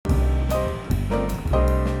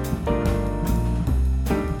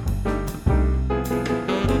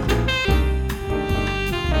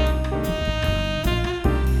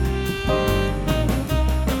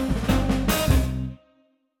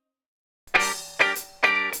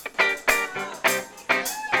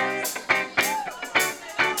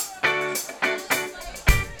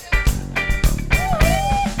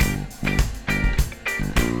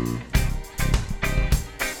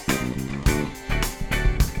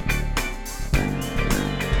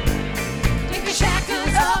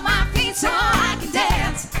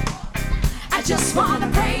just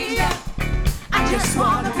wanna praise you. I just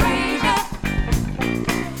wanna praise you.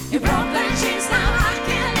 You broke the chains, now I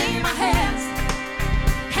can't leave my hands.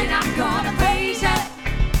 And I'm gonna praise you.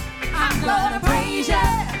 I'm gonna praise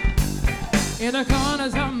you. In the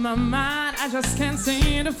corners of my mind, I just can't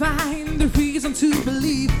seem to find the reason to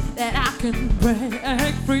believe that I can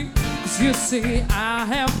break free. 'Cause you see, I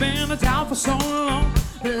have been down for so long,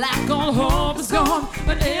 like all hope is gone.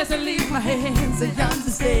 But as I leave my hands, I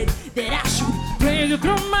understand that I should praise you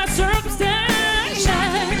through my circumstance.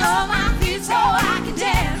 Shaking on my feet so I can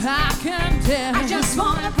dance. I can dance. I just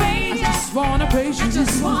wanna praise you. I just wanna praise you. I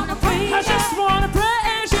just wanna praise you. I just wanna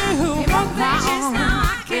praise you. You broke the chains, now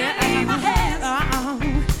I can't leave my hands.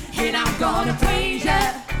 And I'm gonna praise you.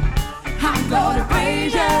 I'm gonna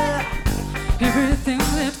praise you. Everything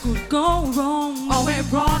that could go wrong, Oh, it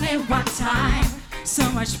wrong at one time. so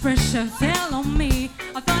much pressure fell on me.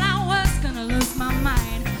 I thought I was gonna lose my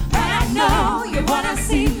mind, But I know you wanna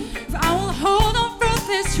see. I will hold on through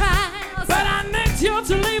this trials. But I need you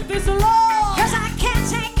to leave this alone. 'Cause I can't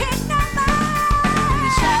take it no more.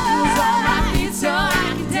 The shackles on my feet so I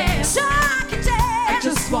can dance. So I can dance. I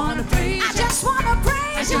just wanna praise I just wanna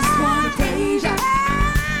praise I just wanna praise you.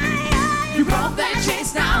 You broke that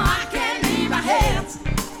chains, now I can't leave my hands.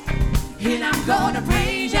 And I'm gonna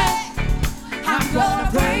praise you. I'm gonna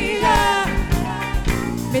praise you.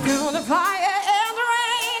 me through the fire and the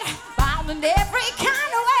rain, Bound in every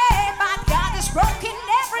kind of way. My God is broken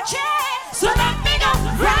every chain. so let me go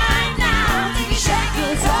Right now, take your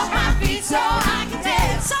shackles off my feet so I can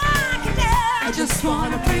dance. So I can dance. I just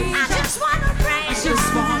wanna praise I you. just wanna praise I just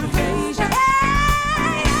wanna praise you.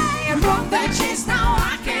 You broke that chains, now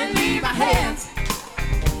I can't leave my hands.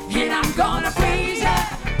 And I'm gonna praise you.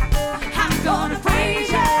 I'm gonna praise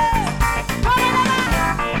you.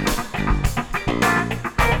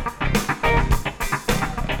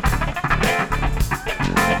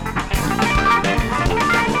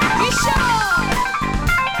 Be sure.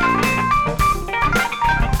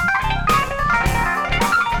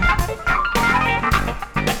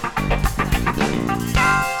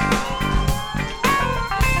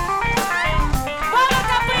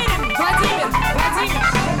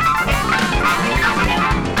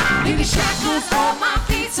 Leave the shackles on my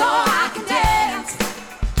feet so I can dance.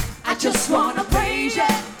 I just wanna praise you.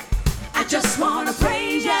 I just wanna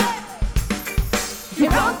praise you. You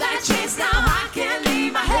broke that chains, now I can't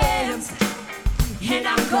leave my hands. And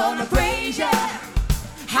I'm gonna praise you.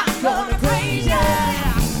 I'm gonna praise you.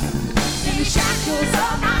 Leave the shackles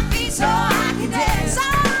on my feet so I can dance. So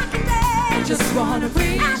I can dance. I just wanna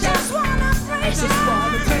praise I you. just wanna praise I just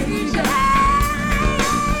wanna praise you.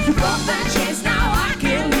 You broke that chains, now I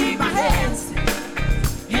can't leave my hands.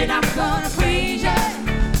 And I'm gonna praise you.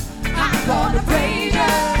 I'm gonna praise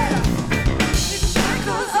you.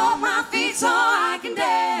 Shackles on my feet so I can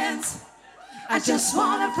dance. I just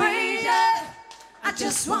wanna praise you. I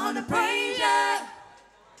just wanna praise you.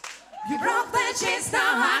 You broke that chains,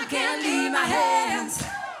 now I can't leave my hands.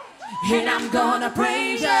 And I'm gonna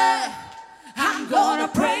praise you. I'm gonna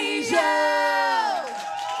praise you.